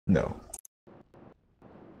No.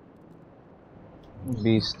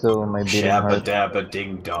 B still my beating Shabba heart. dabba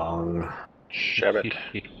ding dong. Shabbit.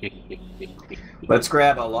 Let's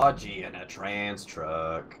grab a Logi and a trans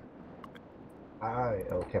truck. Aye,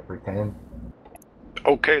 El Capitan.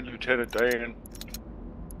 Okay, Lieutenant Dan.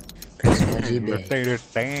 Personagem B.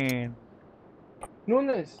 Dan.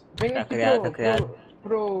 Nunes, vem Tá aqui criado, tá criado.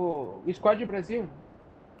 pro Squad Brasil.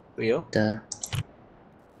 Fui eu? Tá.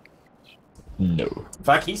 No.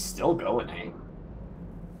 Fuck, he's still going, eh?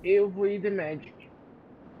 Eu vou ir de Magic.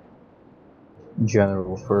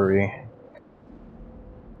 General Furry.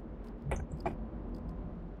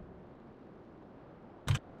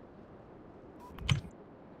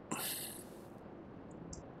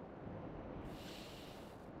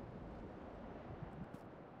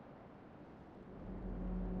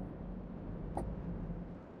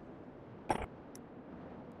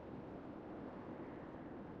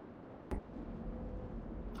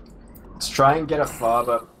 Let's try and get a fob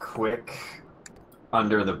up quick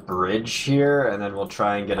under the bridge here, and then we'll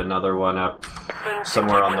try and get another one up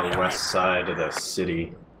somewhere on the west side of the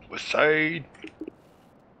city. West side.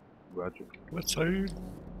 Roger. West side.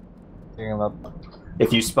 Taking up.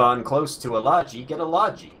 If you spawn close to a Logi, get a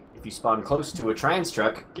Logi. If you spawn close to a trans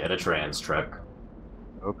truck, get a trans truck.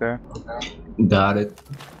 Okay. Got it.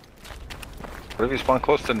 What if you spawn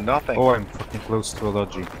close to nothing? Oh, I'm fucking close to a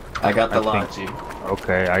Logi. I got the I think- Logi.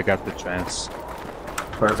 Okay, I got the chance.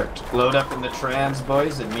 Perfect. Load up in the trans,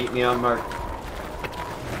 boys, and meet me on mark.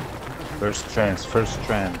 First trans, first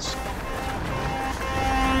trans.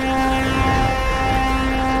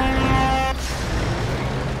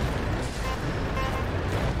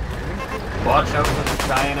 Watch out for the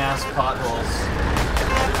giant ass potholes.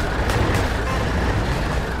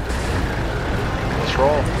 Let's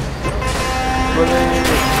roll.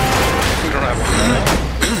 We don't have one.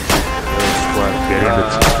 Squad, get in the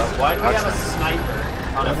Why do we have a sniper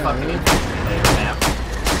on a fucking infantry map?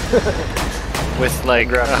 With like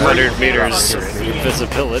 100 meters of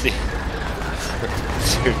visibility.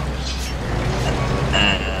 Dude.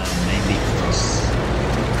 Maybe.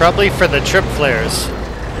 Probably for the trip flares.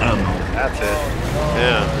 I don't know. That's it.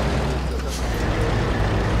 Yeah.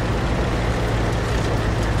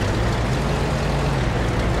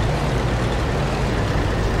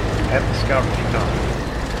 And the scout recon.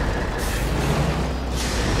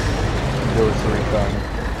 Goes to recon.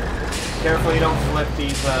 Careful you don't flip,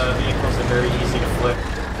 these vehicles are very easy to flip.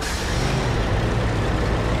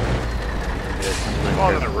 Go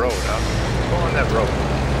on that road, huh? Go on that road.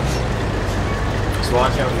 Just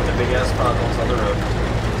watch out for the big ass potholes on the road.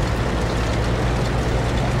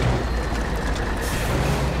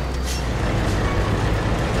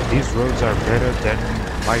 These roads are better than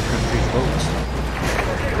my country's roads.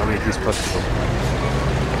 How is this possible?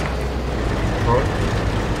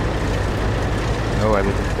 No, I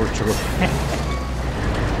live in Portugal.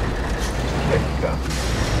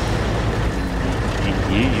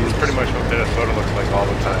 It's pretty much what Minnesota looks like all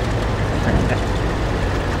the time.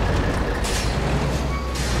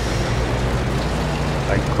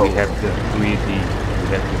 Like we have the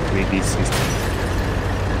 3D system,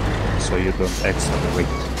 so you don't accelerate.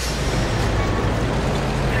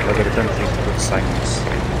 Other countries put signs.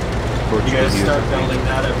 You Portugal guys uses start building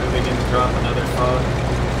that and moving in to drop another fog.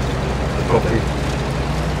 Copy.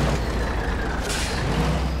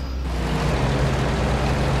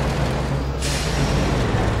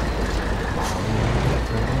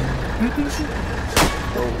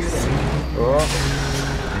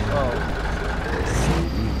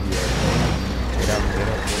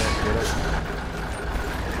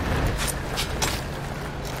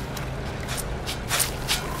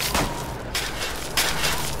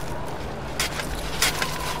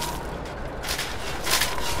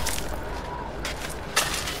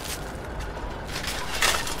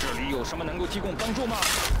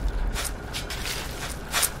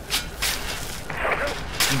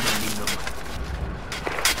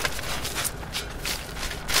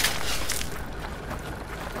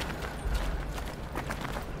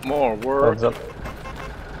 More work. Heads up.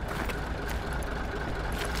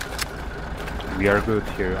 We are good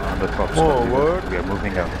here on the top. Forward. We are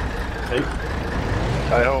moving out. Hey,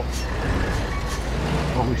 I hope.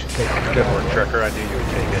 Oh, we should take Good work, Trekker. I knew you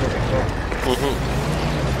would take it.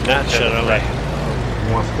 Naturally.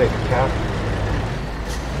 You want to take a cap?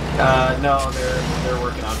 no, they're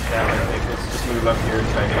working on cap, I think. Let's just move up here and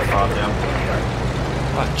try and get a fob down.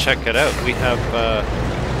 Oh, check it out. We have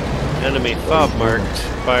enemy fob marked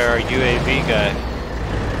by our UAV guy.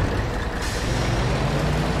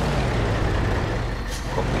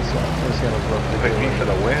 Pick me for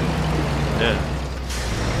the win. Yeah.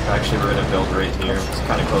 Actually, we're gonna build right here. It's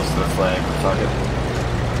kind of close to the flag, but fuck it.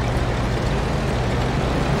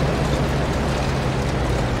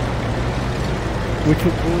 We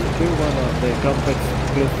should build one of the complex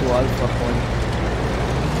close to Alpha Point.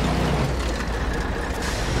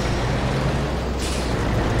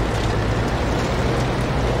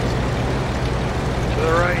 To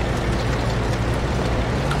the right.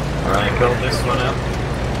 Alright, build this one up.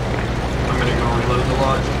 I'm gonna go reload the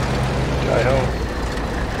lodge. Jai-ho.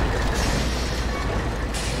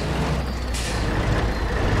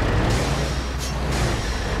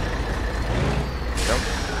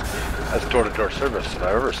 That's door-to-door service if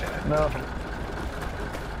I've ever seen it. No. I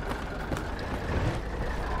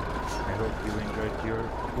hope you enjoyed your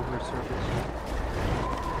Uber service.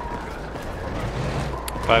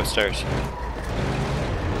 5 stars.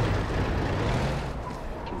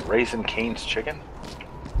 Raising Cane's chicken?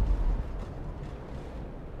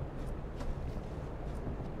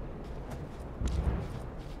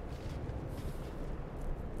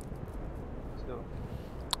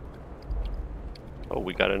 Oh,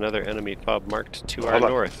 we got another enemy fob marked to our Hold on.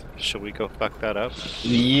 north. Should we go fuck that up?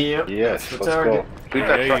 Yep. Yes, that's the let's target. go. Leave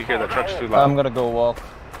that Yeah, truck you- here, the truck's too loud. I'm gonna go walk.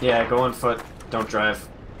 Yeah, go on foot. Don't drive.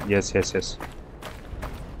 Yes, yes, yes.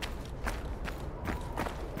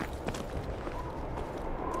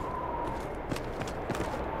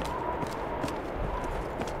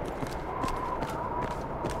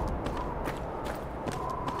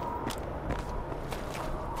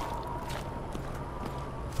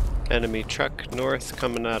 Enemy truck north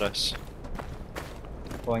coming at us.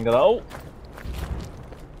 Pulling it out.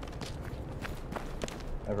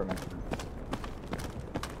 Never mind.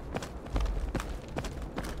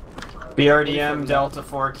 BRDM Delta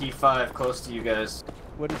 4 Key 5, close to you guys.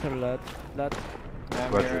 What is our lad? Lad?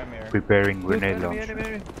 I'm What? here, I'm here. Preparing Who's grenade enemy, launcher.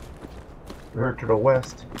 enemy, We're to the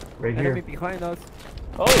west. Right enemy here. behind us.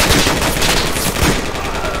 Oh!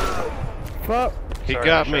 Fuck! He Sorry,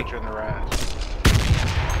 got I me. shot you in the rat.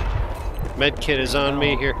 Medkit is on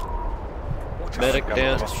me here. Medic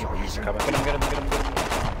down. He's coming. Get him, get him, get him, get him.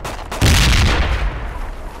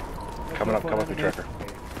 Coming up, come up, the tracker.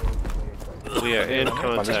 We are in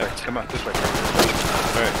Come on, this way. contact. Come on, this way.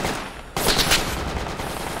 Alright.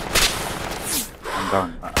 I'm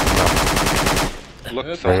done. Look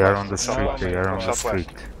They They are southwest. on the street. Southwest. They are on the Southwest.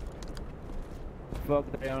 street. Fuck,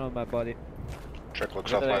 they are on my body. Truck, look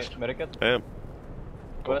Is it a southwest. medikit? I am.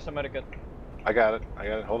 Where's the medikit? I got it.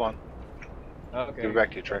 Hold on. Okay. Give it back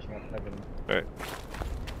to you, truck. Alright.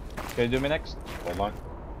 Can you do me next? Hold on.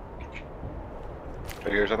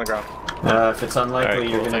 Figures on the ground. If it's unlikely, Alright,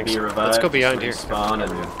 you're cool, gonna thanks. be revived. Let's go behind here. Spawn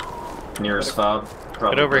and nearest fob.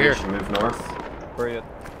 Probably over here. should move north. Where are you?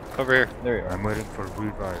 Over here. There you are. I'm waiting for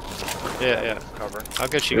revive. Yeah, yeah. Cover. I'll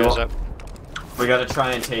get you guys up. We gotta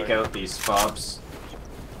try and take out these fobs.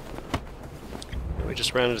 We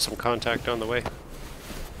just ran into some contact on the way.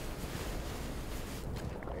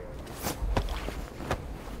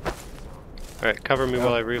 Alright, cover me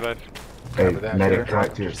while I revive. Hey, Cover that, medic sure.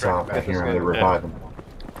 track to your Just track south. back I this hear way. they're reviving.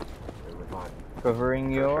 They're reviving.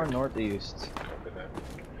 Covering your northeast. Copy that.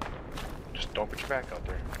 Just don't put your back out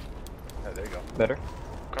there. Yeah, there you go. Better?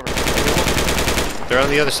 Cover. They're on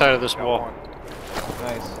the other side of this Got wall. one.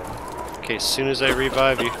 Nice. Okay, as soon as I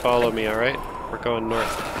revive, you follow me, alright? We're going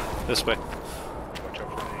north. This way. Watch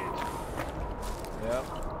out for the Yep.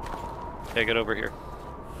 Yeah, get over here.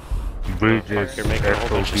 Bridge fuck, is you're making a whole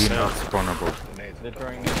bunch of FOB not sound. spawnable. nades. They're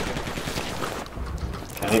throwing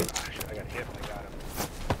Okay. I got hit when I got him.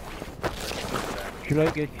 Should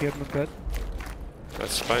I get here, my bad?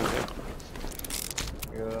 That's fine, yeah.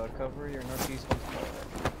 Cover your northeast.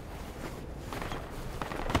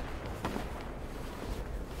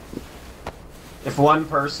 If one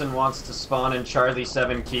person wants to spawn in Charlie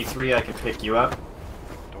 7 Key 3, I can pick you up.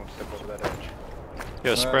 Don't step over that edge.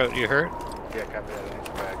 Yo, Sprout, you hurt? Yeah, copy that. I need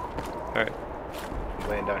some back. Alright. He's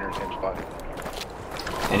laying down here in the same spot.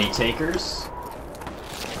 Any takers?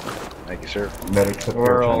 Thank you, sir. Medics up We're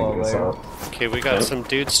here trying all to get us aware. out. Okay, we got some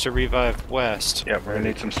dudes to revive west. Yeah, we're gonna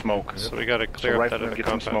need some smoke. So we gotta clear So up that rifleman, other get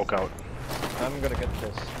some compound. smoke out. I'm gonna get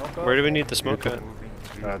this. Smoke out. Where do we need the smoke at?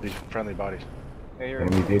 These friendly bodies. Hey, you're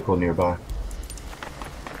Enemy vehicle nearby.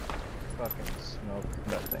 fucking smoke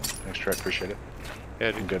that thing. Thanks, Trey. Appreciate it. Yeah,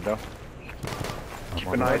 I'm dude. good though. Keep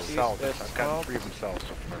an eye south. I've gotten 3 of them south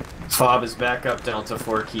so far. Fob is back up Delta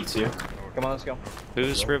 4 Key 2. Come on, let's go.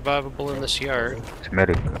 Who's revivable in this yard? It's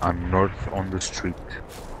medic. I'm north on the street.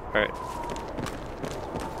 Alright.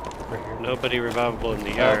 Nobody revivable in the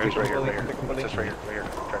He's yard. right here, right here. Completely. Just right here, right here.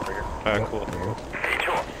 Track right here. Alright, cool.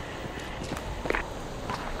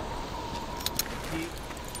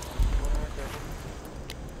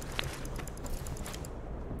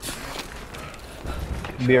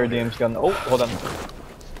 BRDM's gun. Oh, hold on.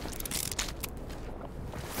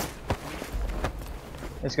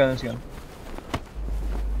 It's gone.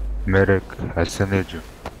 Medic, I send you.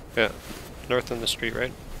 Yeah. North on the street,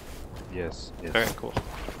 right? Yes, yes. Alright, cool.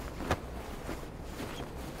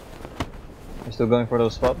 You're still going for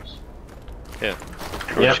those fobs? Yeah.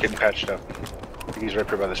 We're Yep. just getting patched up. I think he's right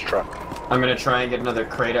there by this truck. I'm gonna try and get another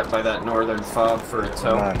crate up by that northern fob for a Come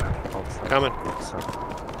tow. on. Coming.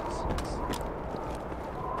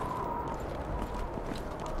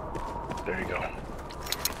 There you go.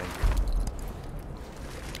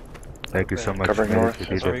 Thank you so much, Covering medic. north. You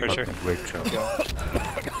did Sorry, a sure. fucking great job.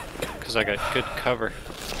 Because I got good cover.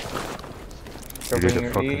 You did Covering a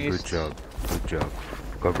your fucking east. good job. Good job.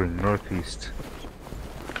 Covering northeast.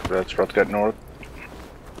 That's rough got north.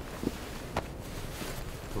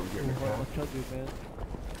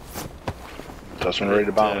 Dustin ready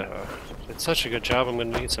to bomb. It's such a good job, I'm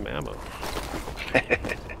gonna need some ammo.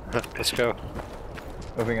 Let's go.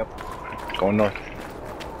 Moving up. Going north.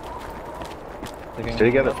 Taking Stay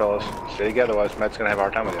together, left. fellas. Stay together, otherwise Matt's gonna have a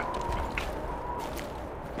hard time with you.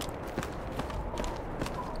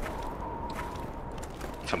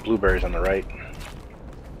 Some blueberries on the right.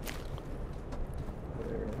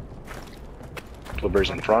 Blueberries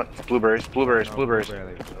in front. Blueberries.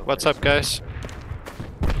 What's up, guys?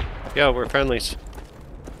 Yo, we're friendlies.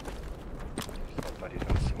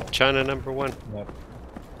 China number 1.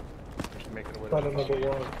 Making away to the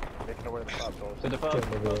top. Making away to the top, fellas. To the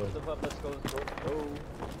fob, let's go.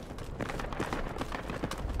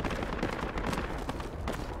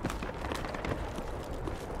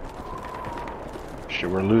 Shit,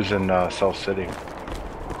 we're losing South City.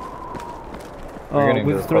 We're getting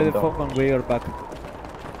We to the destroyed the fob fog on way or back. We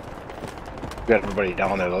got everybody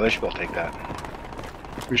down there though, they should be able to take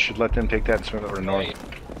that. We should let them take that and swing over to north.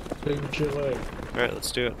 Alright,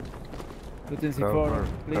 let's do it. Latency Cover,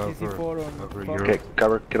 4, latency cover, 4 on cover fog. your- Okay,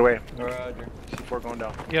 cover, get away. Roger. C4 going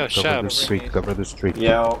down. Yo, Cover Shab, the street, cover the street.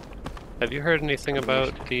 Yeah, have you heard anything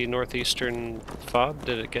about the northeastern fob?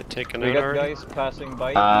 Did it get taken We out got already? guys passing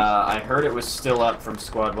by. I heard it was still up from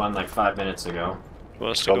Squad 1 like 5 minutes ago. You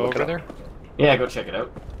want us to Go go look it over up. there? Yeah, go check it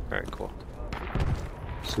out. Alright, cool.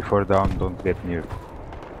 C4 down, don't get near.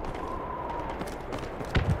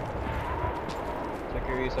 Check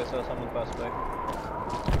your east, I saw someone pass by.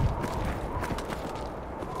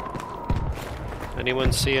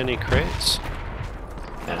 Anyone see any crates?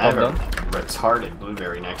 And I have Well a retarded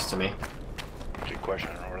blueberry next to me. Good question,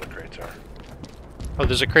 I don't know where the crates are. Oh,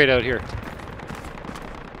 there's a crate out here.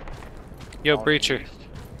 Yo, On the Breacher. east.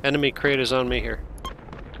 Enemy crate is on me here. Go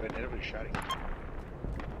ahead, everybody's shouting.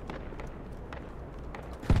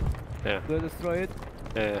 Do I destroy it?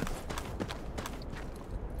 Yeah.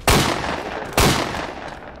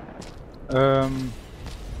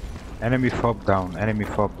 Enemy fob down, enemy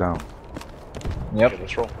fob down. Yep. Okay,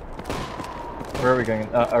 let's roll. Where are we going?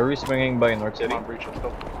 Are we swinging by North City? Come on, breach, let's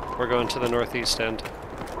go. We're going to the northeast end.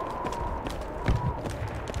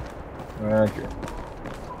 Roger.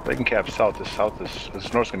 They can cap south. This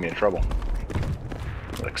north's gonna be in trouble.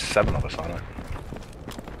 Like 7 of us on it.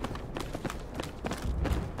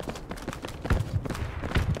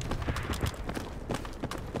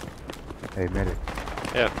 Hey medic,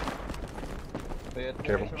 Yeah.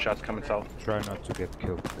 Careful, shots coming south. try not to get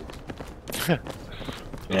killed, please.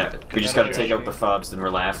 Yeah, we just gotta take out the fobs, then we're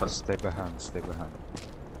laughing. Stay behind, stay behind.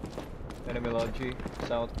 Enemy lodge,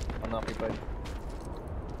 south, unoccupied.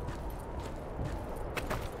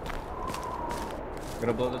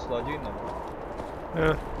 Gonna blow this lodge? No.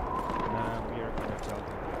 Yeah. Nah, we are gonna tell them.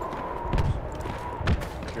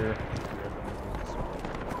 Sure.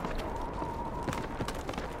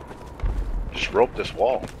 Just rope this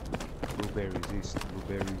wall. Blueberries east,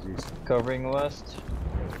 blueberries east. Covering west.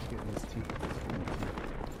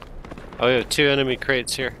 Oh, yeah, 2 enemy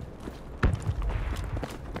crates here.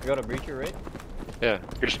 You got a breacher, right? Yeah.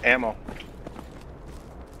 Here's ammo.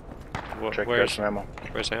 Check, grab Where's some ammo.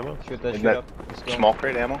 ammo? Shoot that Isn't shit that up. Let's go. Small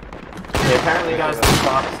crate ammo? Yeah, apparently guys, the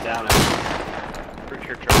fob is down. Breach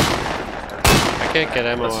here, I can't get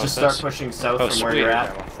ammo Let's off just start this. pushing south Oh, from where you're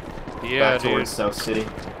sweet. at. Yeah, back dude. towards South City.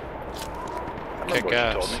 Kick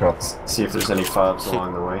ass. Let's see if there's any fobs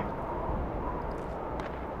along the way.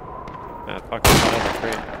 Ah, fuck that other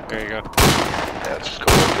crate. There you go. Yeah, let's just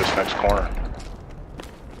go look this next corner.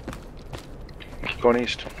 Keep going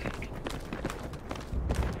east.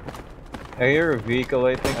 I hear a vehicle,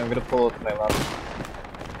 I think. I'm gonna pull out my map.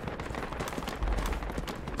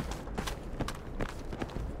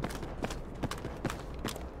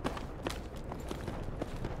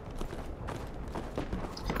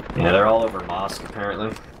 Yeah, they're all over Mosque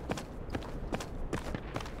apparently.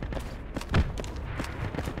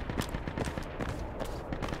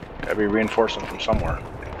 Heavy reinforcement from somewhere.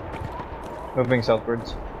 Moving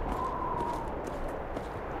southwards.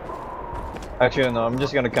 Actually, no, I'm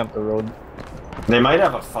just gonna camp the road. They might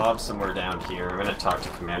have a fob somewhere down here. I'm gonna talk to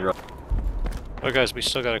Commander. Oh guys, we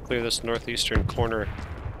still gotta clear this northeastern corner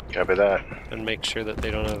Copy that. and make sure that they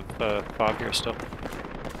don't have fog here still.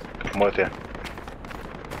 I'm with you.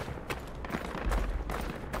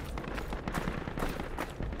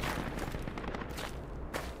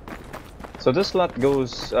 So this lot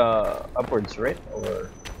goes upwards, right? Or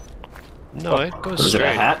No, it goes Is it a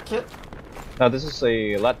straight. hat kit? no? This is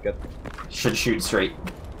a lot cut. Should shoot straight.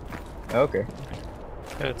 Okay.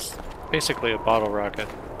 It's basically a bottle rocket.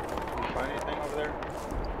 You find anything over there?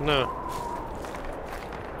 No.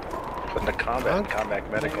 Putting the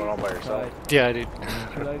combat medic going all by yourself. Yeah, I did.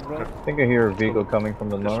 Should I run? I think I hear a vehicle coming from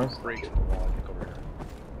the north. Breaks in the wall, I think, over here.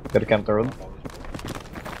 Gotta camp the road.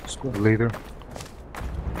 Squad leader.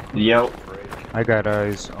 Yo. I got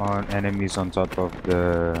eyes on enemies on top of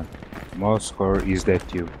the mosque, or is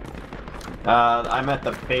that you? I'm at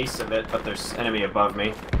the base of it, but there's enemy above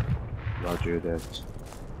me. Roger that.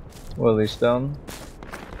 Willie's down.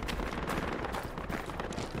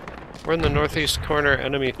 We're in the northeast corner,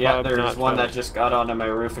 enemy Yeah, fob there's not one that found. just got onto my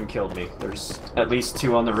roof and killed me. There's at least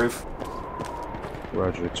 2 on the roof.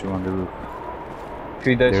 Roger, 2 on the roof.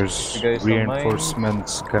 Three dice. There's you guys don't mind?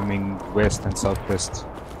 reinforcements coming west and southwest.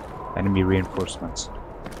 Enemy reinforcements.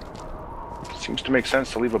 Seems to make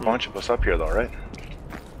sense to leave a bunch of us up here, though, right?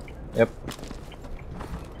 Yep.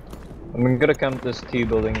 I'm gonna camp this T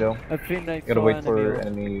building though. I think I Gotta saw wait for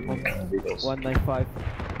enemy enemy vehicles. 195.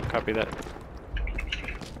 Copy that.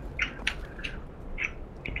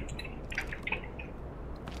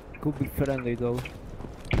 Could be friendly though.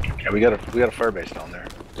 Yeah, we got a fire base down there.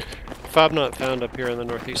 Fob not found up here on the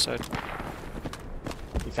northeast side.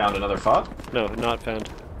 You found another fob? No, not found.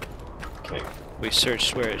 Okay. We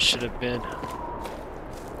searched where it should have been.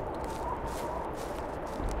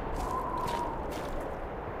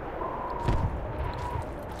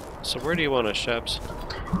 So where do you want us, Shabs?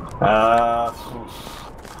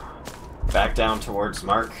 Back down towards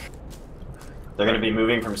Mark. They're gonna be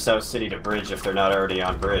moving from South City to Bridge if they're not already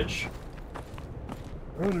on Bridge.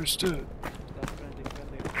 Understood.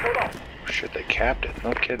 Shit, they capped it.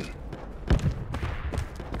 No kidding.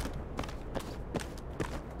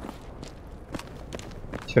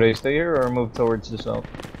 Should I stay here or move towards the south?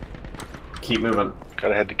 Keep moving.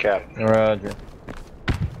 Gotta head to cap. Roger.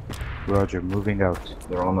 Roger, moving out.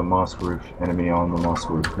 They're on the mosque roof. Enemy on the mosque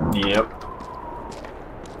roof now. Yep.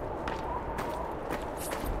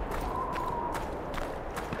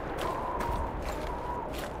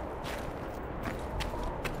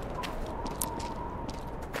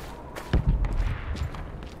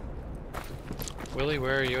 Willie,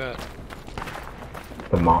 where are you at?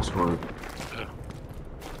 The mosque roof.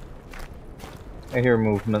 I hear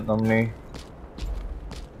movement on me.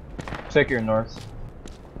 Check your north.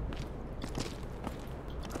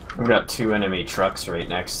 We've got 2 enemy trucks right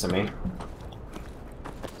next to me.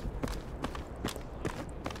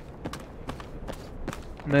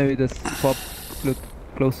 Maybe this pop look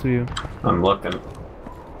close to you. I'm looking.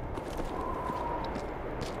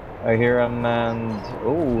 I hear a manned.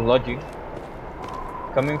 Oh, Logi.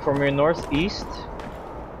 Coming from your northeast.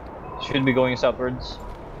 Should be going southwards.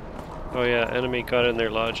 Oh yeah, enemy got in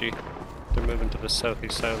their logi. They're moving to the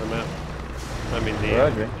southeast side of the map. I mean the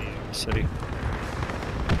Roger. city.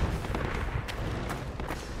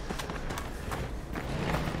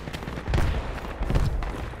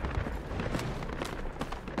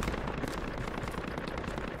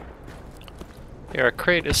 Yeah, our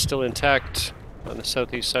crate is still intact on the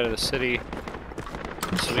southeast side of the city.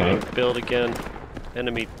 So we can build again.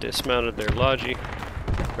 Enemy dismounted their logi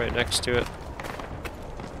right next to it.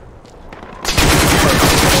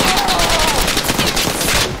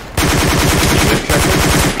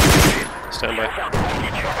 Stand by.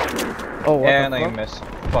 Oh, what And the I fuck? missed.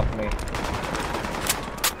 Fuck me.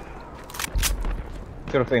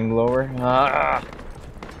 Should have aimed lower. Ah!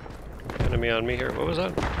 Enemy on me here. What was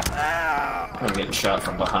that? I'm getting shot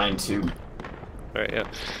from behind too. Alright, yeah.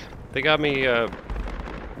 They got me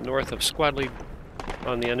north of squad lead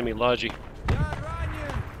on the enemy logi.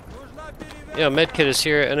 Yeah, medkit is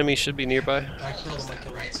here. Enemy should be nearby.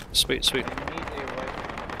 Sweet, sweet.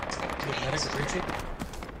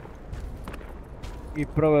 You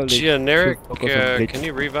probably Generic, should focus on glitch. can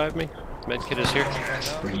you revive me? Medkit is here.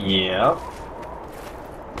 Yep.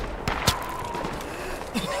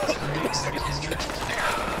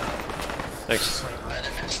 Thanks.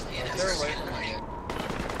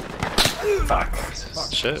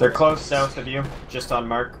 Fuck. Shit. They're close south of you, just on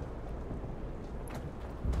Mark.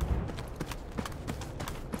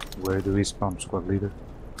 Where do we spawn, squad leader?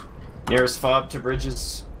 Nearest fob to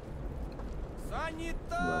bridges.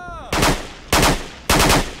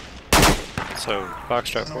 So,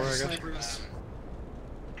 Foxtrot 4, I guess?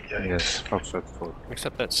 Yes, Foxtrot 4.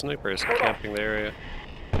 Except that sniper is camping the area.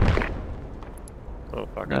 Oh,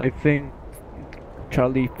 fuck. I think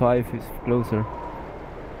Charlie 5 is closer.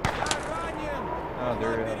 Oh,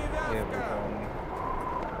 they're following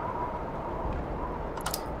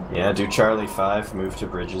me. Yeah, do Charlie 5, move to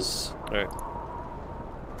bridges. Alright.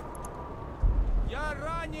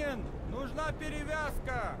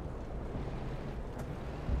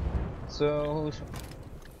 So, who's...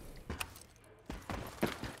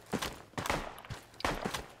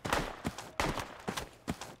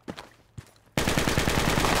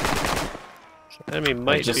 Enemy I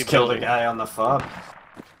might just be killed building. a guy on the fob.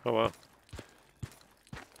 Oh wow.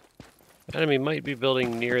 Enemy might be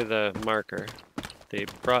building near the marker. They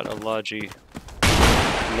brought a logi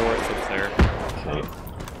north of there. Okay.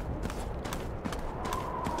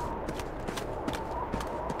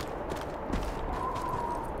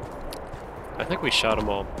 I think we shot them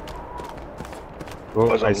all. Oh,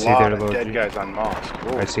 There's I a see lot their of dead logi. guys on Mosque.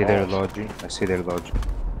 Whoa, I see their balls. logi. I see their logi.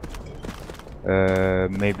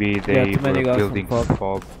 Maybe they too many were guys on building fob.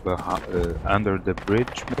 fob under the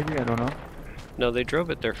bridge, maybe? I don't know. No, they drove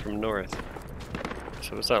it there from north.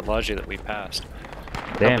 So it was that logi that we passed.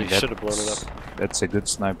 Damn, Probably should have blown it up. That's a good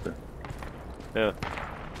sniper. Yeah.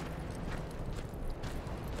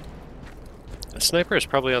 The sniper is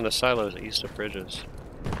probably on the silos east of bridges.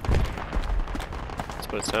 That's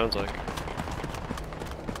what it sounds like.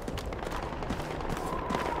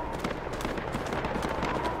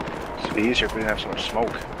 It'd be easier if we didn't have so much smoke.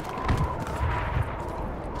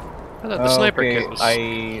 I thought the sniper okay, kit was...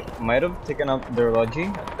 I might have taken out their logi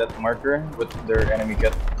at that marker with their enemy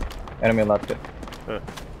kit. Enemy lab kit. Huh.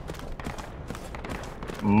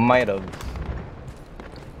 Might have.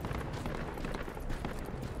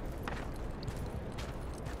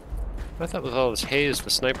 I thought with all this haze, the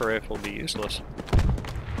sniper rifle would be useless.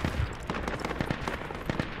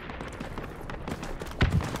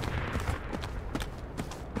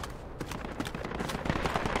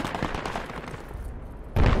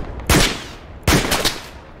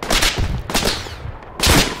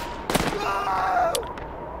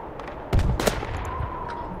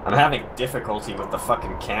 I'm having difficulty with the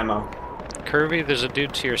fucking camo. Curvy, there's a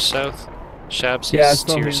dude to your south. Shabs Yeah, I is saw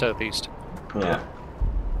to your him. southeast. Yeah.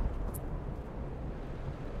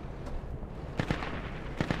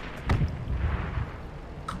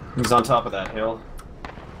 He's on top of that hill.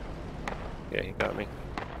 Yeah, he got me.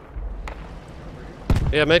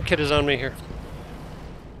 Yeah, medkit is on me here.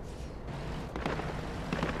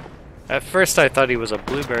 At first I thought he was a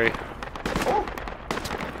blueberry. Oh!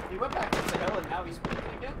 He went back up the hill and now he's moving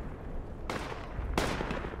again?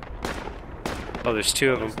 Oh, there's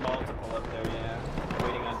two of There's them. multiple up there, yeah.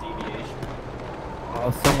 Waiting on deviation.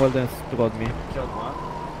 Oh, someone else got me. Killed one.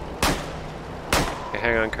 Okay,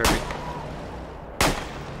 hang on, Kirby.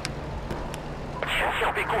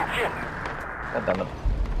 God damn it.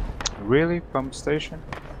 Really? Pump station?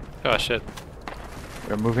 Oh shit.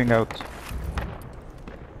 They're moving out.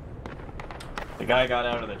 The guy got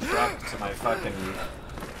out of the truck to my fucking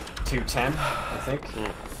 210, I think.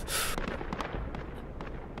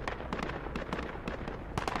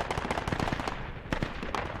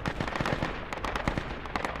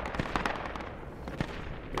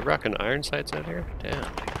 You're rocking iron sights out here? Damn.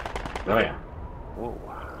 Oh yeah. Whoa.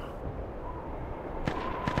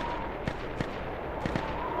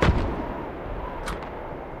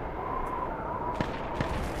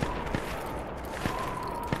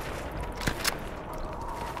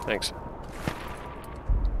 Thanks.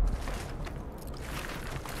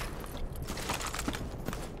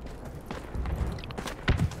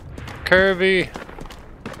 Kirby!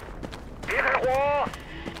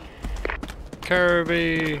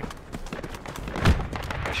 Kirby!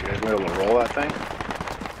 Guess you guys might be able to roll that thing.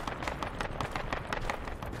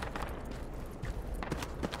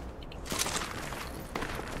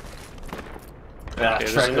 Yeah, Okay,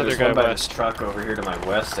 there's truck, another there's guy one by west. this truck over here to my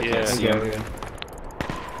west. I Yeah. can't see him. Yeah.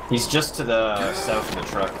 He's just to the south of the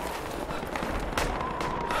truck.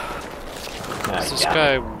 Ah, There's this yeah.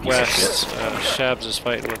 guy Piece of west. shit. Shabs is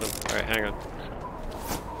fighting with him. Alright, hang on.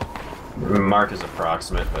 Mark is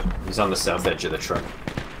approximate, but he's on the south edge of the truck.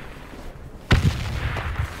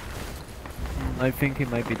 I think he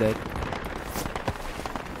might be dead.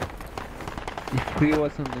 If he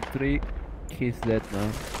was on the tree, he's dead now.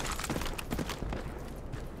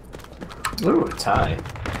 Ooh, a tie.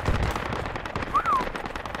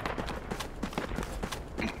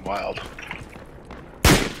 Wild.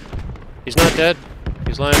 He's not dead.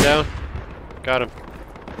 He's lying down. Got him.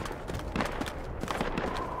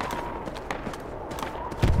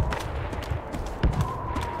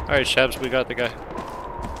 Alright, Shabs, we got the guy.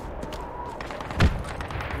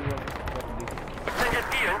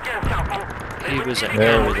 He was at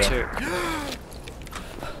There we hammer go. too.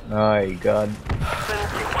 My god.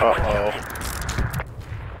 Uh-oh.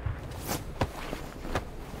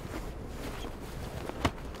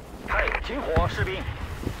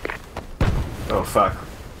 Oh fuck.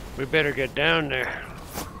 We better get down there.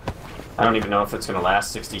 I don't even know if it's gonna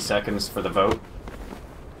last 60 seconds for the vote.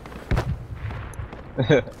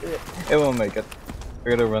 It won't make it.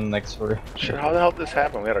 We're gonna run next for Shit, how the hell did this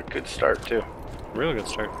happen? We had a good start, too. Real good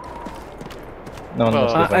start. no one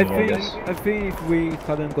was Well, I defending, I guess. think if we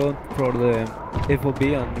hadn't gone for the FOB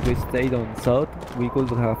and we stayed on south, we could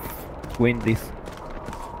have win this.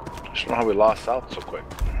 Just don't know how we lost south so quick.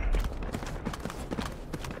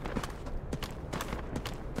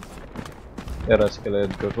 That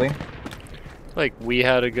escalated quickly. Like, we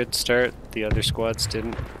had a good start, the other squads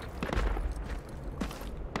didn't.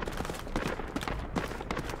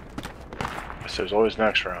 So there's always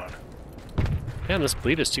next round. Man, this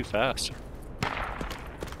bleed is too fast.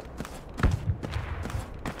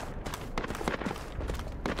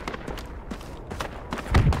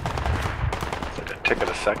 It's like a tick of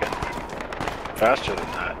a second. Faster than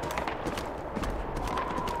that.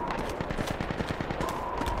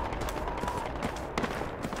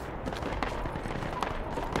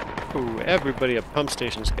 Ooh, everybody at pump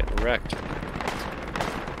station's getting wrecked.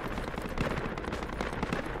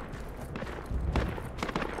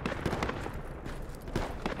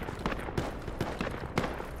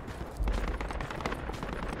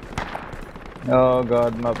 Oh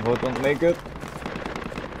god, my vote won't make it.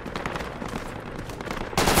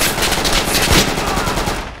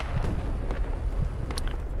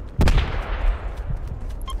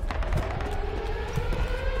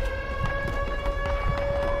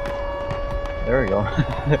 There we go. Man,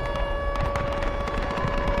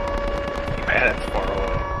 it's far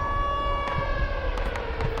away.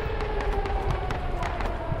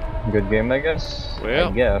 Good game, I guess. Well.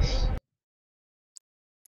 I guess.